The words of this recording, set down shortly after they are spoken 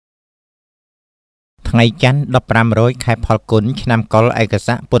ថ្ងៃច័ន្ទ1500ខែផលគុណឆ្នាំកុរឯក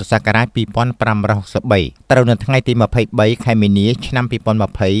ស័កពុទ្ធសករាជ2563ត្រូវនៅថ្ងៃទី23ខែមីនាឆ្នាំ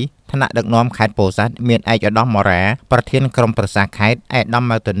2020 ថ្នាក់ដឹកនាំខេត្តពោធិ៍សាត់មានឯកឧត្តមម៉ូរ៉ាប្រធានក្រុមប្រឹក្សាខេត្តឯកឧត្តម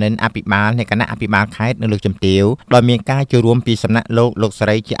ម៉ៅតុនិនអភិបាលនៃគណៈអភិបាលខេត្តនៅលើកជំទាវដោយមានការចូលរួមពីសំណាក់លោកស្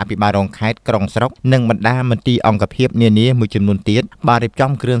រីជាអភិបាលរងខេត្តក្រុងស្រុកនិងបណ្ដាមន្ទីរអង្គភាពនានាមួយចំនួនទៀតបានរៀប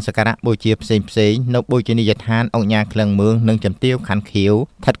ចំគ្រឿងសក្ការៈបូជាផ្សេងនៅបូជនីយដ្ឋានអង្គញាក្លឹងមឿងនិងជំទាវខណ្ឌខៀវ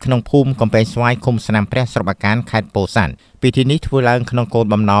ស្ថិតក្នុងភូមិកំពែងស្វាយឃុំស្នាមព្រះស្រុកបាកានខេត្តពោធិ៍សាត់ពិធីនេះធ្វើឡើងក្នុងគោល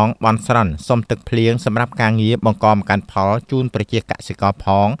បំណងបន់ស្រន់សុំទឹកភ្លៀងសម្រាប់ការងារបង្កមកកាន់ផលជូនប្រជាកសិករផ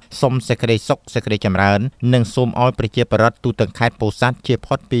ងសុំសេចក្តីសុខសេចក្តីចម្រើននិងសូមឲ្យប្រជាពលរដ្ឋទូទាំងខេត្តពោធិ៍សាត់ជៀស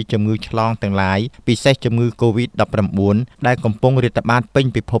ផុតពីជំងឺឆ្លងទាំងឡាយពិសេសជំងឺ COVID-19 ដែលកំពុងរាតត្បាតពេញ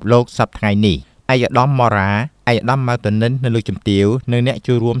ពិភពលោកសប្តាហ៍ថ្ងៃនេះឯកឧត្តមម៉ូរ៉ាឯកឧត្តមម៉ៅតុនិននៅលើកជំទាវនិងអ្នក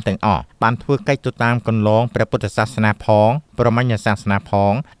ចូលរួមទាំងអស់បានធ្វើកិច្ចទៅតាមគន្លងព្រះពុទ្ធសាសនាផងព្រហ្មញ្ញសាសនាផ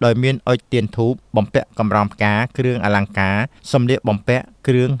ងដោយមានអុជទៀនធូបបំពាក់កម្រងផ្កាគ្រឿងអលង្ការសម្លៀកបំពាក់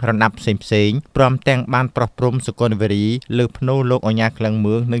គ្រឿងរណ្ដាប់ផ្សេងព្រមទាំងបានប្រោះព្រំសុគន្ធវេរីលើភ្នូលោកអញ្ញាក្លឹង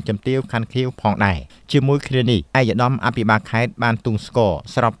មឿងនិងជំទាវខណ្ឌខៀវផងដែរជាមួយគ្នានេះឯកឧត្តមអភិបាលខេត្តបានទូងស្គរ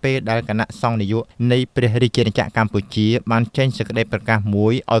ស្របពេលដែលគណៈសង្ឃនាយកនៃព្រះរាជាណាចក្រកម្ពុជាបានចេញសេចក្តីប្រកាសមួ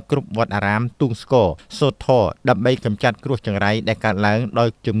យឲ្យគ្រប់វត្តអារាមទូងស្គរសូត្រធម៌ដើម្បីកម្ចាត់គ្រោះចង្រៃដែលកើតឡើងដោយ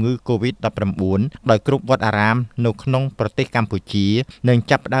ជំងឺ COVID-19 ដោយគ្រប់វត្តអារាមនៅក្នុងប្រទេសកម្ពុជានឹង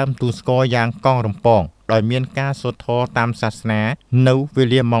ចាប់ផ្ដើមទូងស្គរយ៉ាងកងរំពងដោយមានការសូត្រធម៌តាមសាសនានៅវេ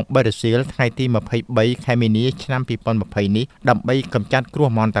លាម៉ោង3 រសៀលថ្ងៃទី23ខែមីនាឆ្នាំ2020នេះដើម្បីកម្ចាត់គ្រោះ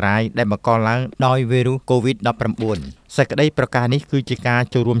មហន្តរាយដែលបង្កឡើងដោយវីរុស COVID-19 សេចក្តីប្រកាសនេះគឺជាការ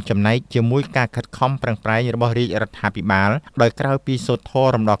ចូលរួមចំណែកជាមួយការខិតខំប្រឹងប្រែងរបស់រាជរដ្ឋាភិបាលដោយក្រៅពីសូត្រធ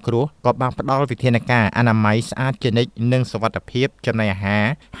ម៌រំដោះគ្រោះក៏បានផ្ដល់វិធានការអនាម័យស្អាតជានិច្ចនិងសុវត្ថិភាពចំណីអាហារ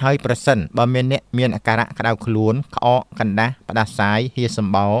ហើយប្រសិនបើមានអ្នកមានអាការៈក្តៅខ្លួនក្អកកណ្ដាស់ផ្ដាសាយហៀស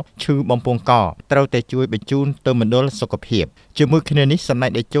ម្បោរឈឺបំពង់កត្រូវតែជួយបញ្ជូនទៅមណ្ឌលសុខភាពជាមួយគ្នានេះសម្ដេ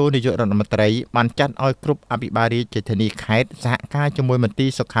ចតេជោនាយករដ្ឋមន្ត្រីបានចាត់ឲ្យគ្រប់អភិបាលរាជធានីខេត្តសហការជាមួយមន្ទីរ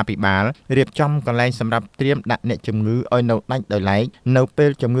សុខាភិបាលរៀបចំកន្លែងសម្រាប់ត្រៀមដាក់អ្នកជំងឺឲ្យនៅដាច់ដោយឡែកនៅពេ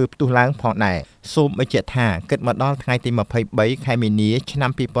លជំងឺផ្ទុះឡើងផងដែរសូមបញ្ជាក់ថាគិតមកដល់ថ្ងៃទី23ខែមីនាឆ្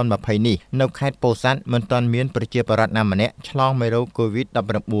នាំ2020នេះនៅខេត្តពោធិ៍សាត់មិនទាន់មានប្រជាពលរដ្ឋណាម្នាក់ឆ្លងមេរោគ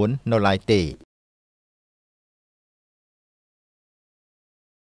COVID-19 នៅឡើយទេ